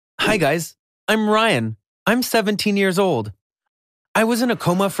Hi guys, I'm Ryan. I'm 17 years old. I was in a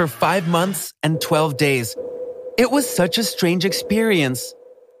coma for 5 months and 12 days. It was such a strange experience.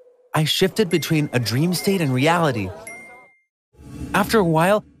 I shifted between a dream state and reality. After a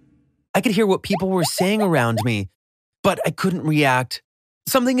while, I could hear what people were saying around me, but I couldn't react.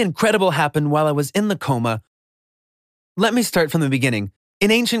 Something incredible happened while I was in the coma. Let me start from the beginning. In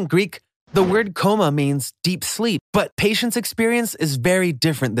ancient Greek, the word coma means deep sleep, but patient's experience is very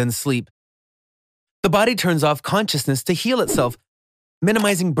different than sleep. The body turns off consciousness to heal itself,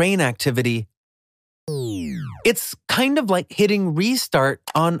 minimizing brain activity. It's kind of like hitting restart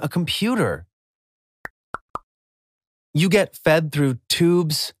on a computer. You get fed through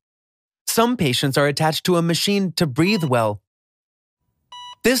tubes. Some patients are attached to a machine to breathe well.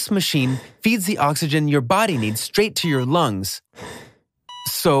 This machine feeds the oxygen your body needs straight to your lungs.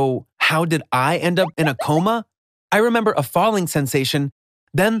 So, how did I end up in a coma? I remember a falling sensation,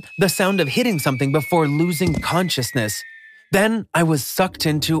 then the sound of hitting something before losing consciousness. Then I was sucked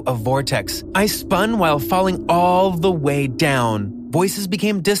into a vortex. I spun while falling all the way down. Voices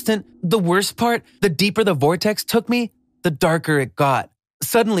became distant. The worst part, the deeper the vortex took me, the darker it got.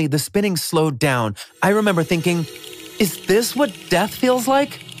 Suddenly, the spinning slowed down. I remember thinking, is this what death feels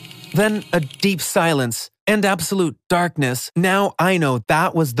like? Then a deep silence and absolute darkness. Now I know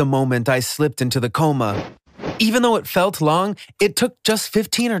that was the moment I slipped into the coma. Even though it felt long, it took just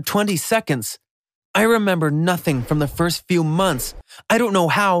 15 or 20 seconds. I remember nothing from the first few months. I don't know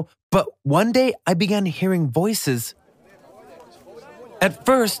how, but one day I began hearing voices. At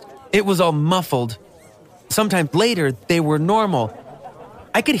first, it was all muffled. Sometime later, they were normal.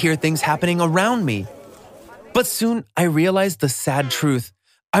 I could hear things happening around me. But soon, I realized the sad truth.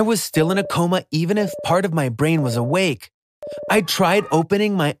 I was still in a coma even if part of my brain was awake. I tried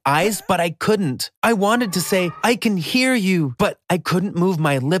opening my eyes, but I couldn't. I wanted to say, I can hear you, but I couldn't move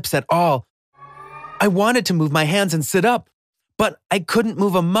my lips at all. I wanted to move my hands and sit up, but I couldn't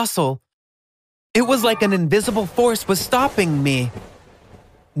move a muscle. It was like an invisible force was stopping me.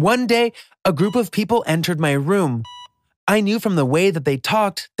 One day, a group of people entered my room. I knew from the way that they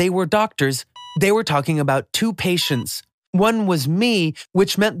talked, they were doctors. They were talking about 2 patients. One was me,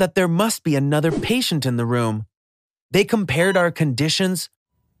 which meant that there must be another patient in the room. They compared our conditions.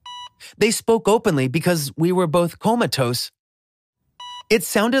 They spoke openly because we were both comatose. It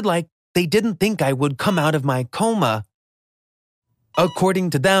sounded like they didn't think I would come out of my coma. According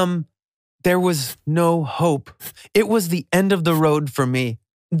to them, there was no hope. It was the end of the road for me.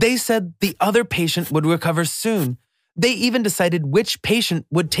 They said the other patient would recover soon. They even decided which patient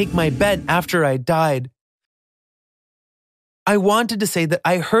would take my bed after I died. I wanted to say that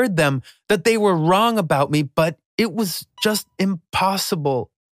I heard them, that they were wrong about me, but it was just impossible.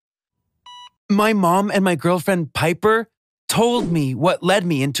 My mom and my girlfriend Piper told me what led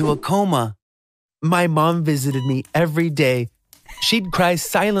me into a coma. My mom visited me every day. She'd cry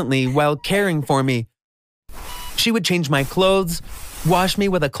silently while caring for me. She would change my clothes, wash me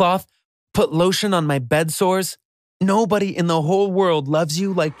with a cloth, put lotion on my bed sores. Nobody in the whole world loves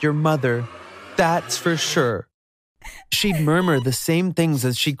you like your mother. That's for sure. She'd murmur the same things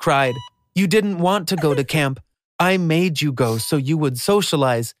as she cried. You didn't want to go to camp. I made you go so you would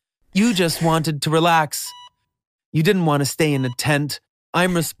socialize. You just wanted to relax. You didn't want to stay in a tent.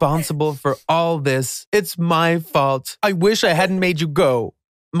 I'm responsible for all this. It's my fault. I wish I hadn't made you go.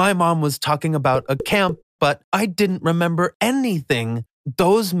 My mom was talking about a camp, but I didn't remember anything.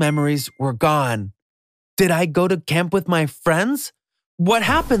 Those memories were gone. Did I go to camp with my friends? What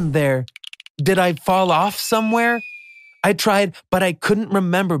happened there? Did I fall off somewhere? I tried, but I couldn't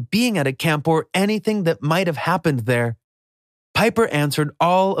remember being at a camp or anything that might have happened there. Piper answered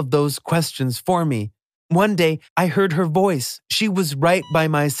all of those questions for me. One day, I heard her voice. She was right by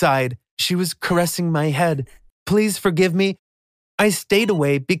my side. She was caressing my head. Please forgive me. I stayed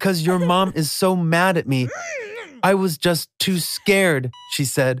away because your mom is so mad at me. I was just too scared, she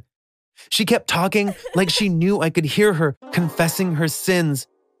said. She kept talking like she knew I could hear her confessing her sins.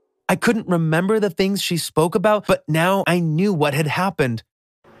 I couldn't remember the things she spoke about, but now I knew what had happened.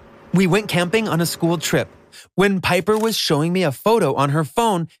 We went camping on a school trip. When Piper was showing me a photo on her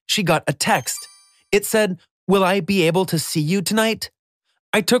phone, she got a text. It said, "Will I be able to see you tonight?"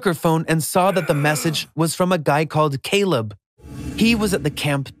 I took her phone and saw that the message was from a guy called Caleb. He was at the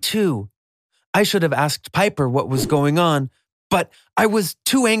camp too. I should have asked Piper what was going on, but I was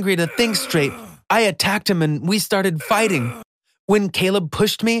too angry to think straight. I attacked him and we started fighting. When Caleb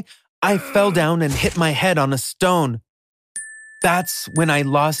pushed me, I fell down and hit my head on a stone. That's when I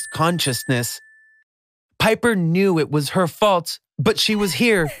lost consciousness. Piper knew it was her fault, but she was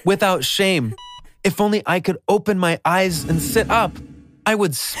here without shame. If only I could open my eyes and sit up. I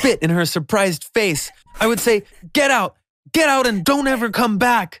would spit in her surprised face. I would say, get out and don't ever come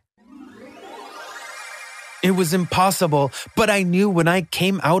back. It was impossible, but I knew when I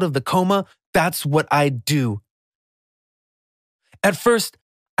came out of the coma, that's what I'd do. At first,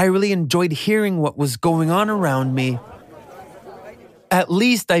 I really enjoyed hearing what was going on around me. At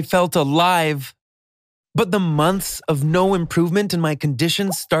least I felt alive. But the months of no improvement in my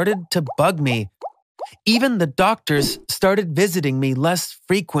condition started to bug me. Even the doctors started visiting me less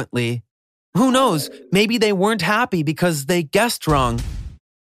frequently. Who knows, maybe they weren't happy because they guessed wrong.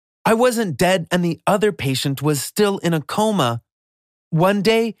 I wasn't dead and the other patient was still in a coma. One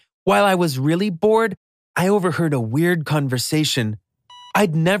day, while I was really bored, I overheard a weird conversation.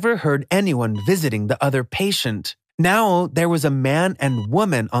 I'd never heard anyone visiting the other patient. Now there was a man and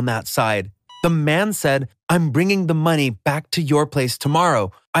woman on that side. The man said, "I'm bringing the money back to your place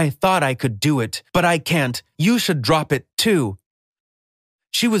tomorrow. I thought I could do it, but I can't. You should drop it too."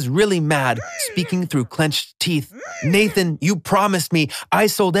 She was really mad, speaking through clenched teeth. "Nathan, you promised me. I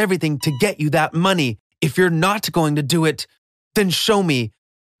sold everything to get you that money. If you're not going to do it, then show me.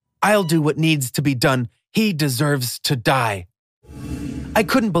 I'll do what needs to be done. He deserves to die." I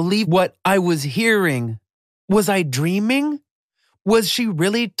couldn't believe what I was hearing. Was I dreaming? Was she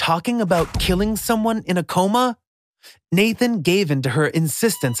really talking about killing someone in a coma? Nathan gave in to her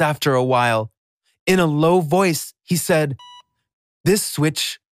insistence after a while. In a low voice, he said, "This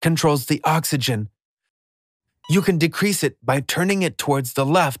switch controls the oxygen. You can decrease it by turning it towards the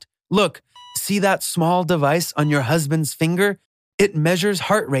left. Look, see that small device on your husband's finger? It measures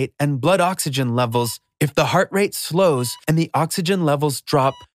heart rate and blood oxygen levels. If the heart rate slows and the oxygen levels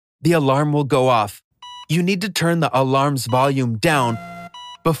drop, the alarm will go off. You need to turn the alarm's volume down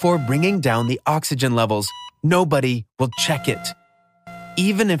before bringing down the oxygen levels. Nobody will check it.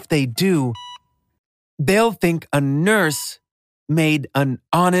 Even if they do, they'll think a nurse made an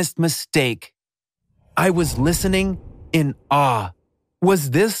honest mistake." I was listening in awe.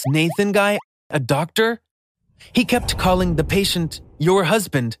 Was this Nathan guy a doctor? He kept calling the patient your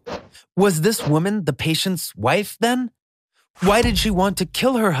husband. Was this woman the patient's wife then? Why did she want to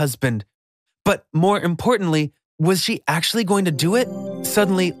kill her husband? But more importantly, was she actually going to do it?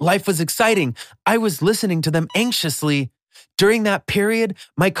 Suddenly, life was exciting. I was listening to them anxiously. During that period,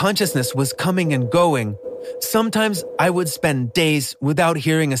 my consciousness was coming and going. Sometimes I would spend days without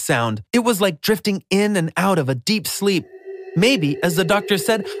hearing a sound. It was like drifting in and out of a deep sleep. Maybe, as the doctor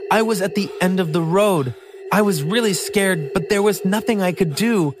said, I was at the end of the road. I was really scared, but there was nothing I could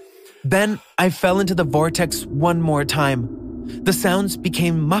do. Then I fell into the vortex one more time. The sounds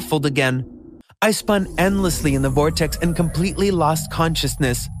became muffled again. I spun endlessly in the vortex and completely lost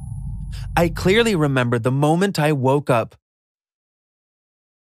consciousness. I clearly remember the moment I woke up.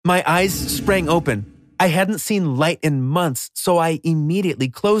 My eyes sprang open. I hadn't seen light in months, so I immediately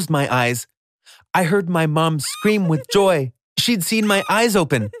closed my eyes. I heard my mom scream with joy. She'd seen my eyes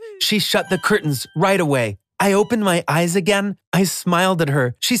open. She shut the curtains right away. I opened my eyes again. I smiled at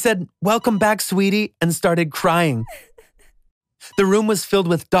her. She said, "Welcome back, sweetie," and started crying. The room was filled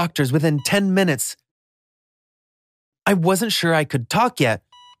with doctors within 10 minutes. I wasn't sure I could talk yet.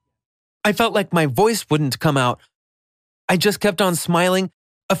 I felt like my voice wouldn't come out. I just kept on smiling.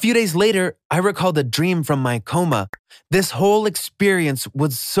 A few days later, I recalled a dream from my coma. This whole experience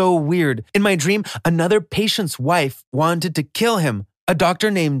was so weird. In my dream, another patient's wife wanted to kill him. A doctor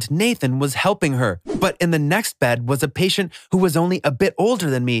named Nathan was helping her, but in the next bed was a patient who was only a bit older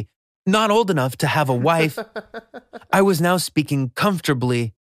than me, not old enough to have a wife. I was now speaking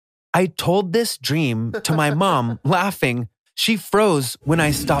comfortably. I told this dream to my mom, laughing. She froze when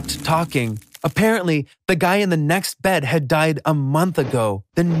I stopped talking. Apparently, the guy in the next bed had died a month ago.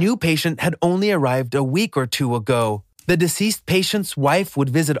 The new patient had only arrived a week or two ago. The deceased patient's wife would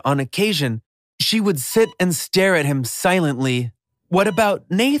visit on occasion. She would sit and stare at him silently. What about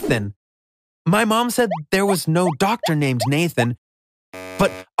Nathan? My mom said there was no doctor named Nathan,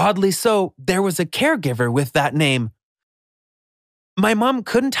 but oddly so, there was a caregiver with that name. My mom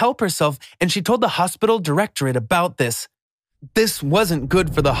couldn't help herself, and she told the hospital directorate about this. This wasn't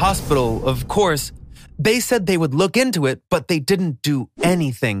good for the hospital, of course. They said they would look into it, but they didn't do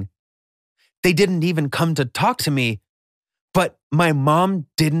anything. They didn't even come to talk to me. But my mom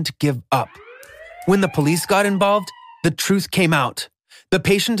didn't give up. When the police got involved, the truth came out. The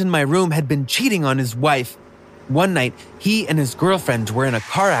patient in my room had been cheating on his wife. One night, he and his girlfriend were in a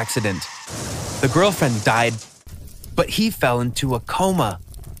car accident. The girlfriend died, but he fell into a coma.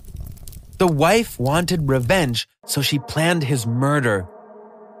 The wife wanted revenge, so she planned his murder.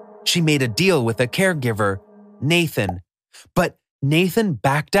 She made a deal with a caregiver, Nathan. But Nathan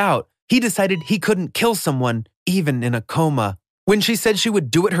backed out. He decided he couldn't kill someone, even in a coma. When she said she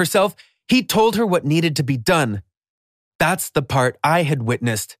would do it herself, he told her what needed to be done. That's the part I had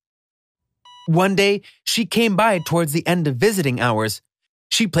witnessed. One day, she came by towards the end of visiting hours.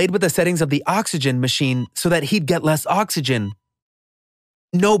 She played with the settings of the oxygen machine so that he'd get less oxygen.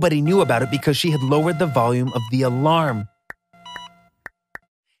 Nobody knew about it because she had lowered the volume of the alarm.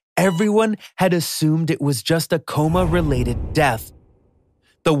 Everyone had assumed it was just a coma-related death.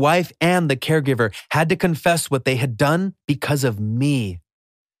 The wife and the caregiver had to confess what they had done because of me.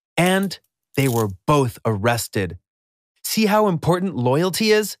 And they were both arrested. See how important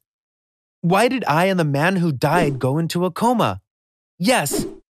loyalty is? Why did I and the man who died go into a coma? Yes,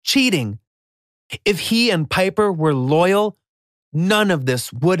 cheating. If he and Piper were loyal, none of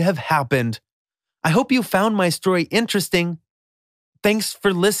this would have happened. I hope you found my story interesting. Thanks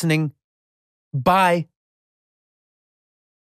for listening. Bye.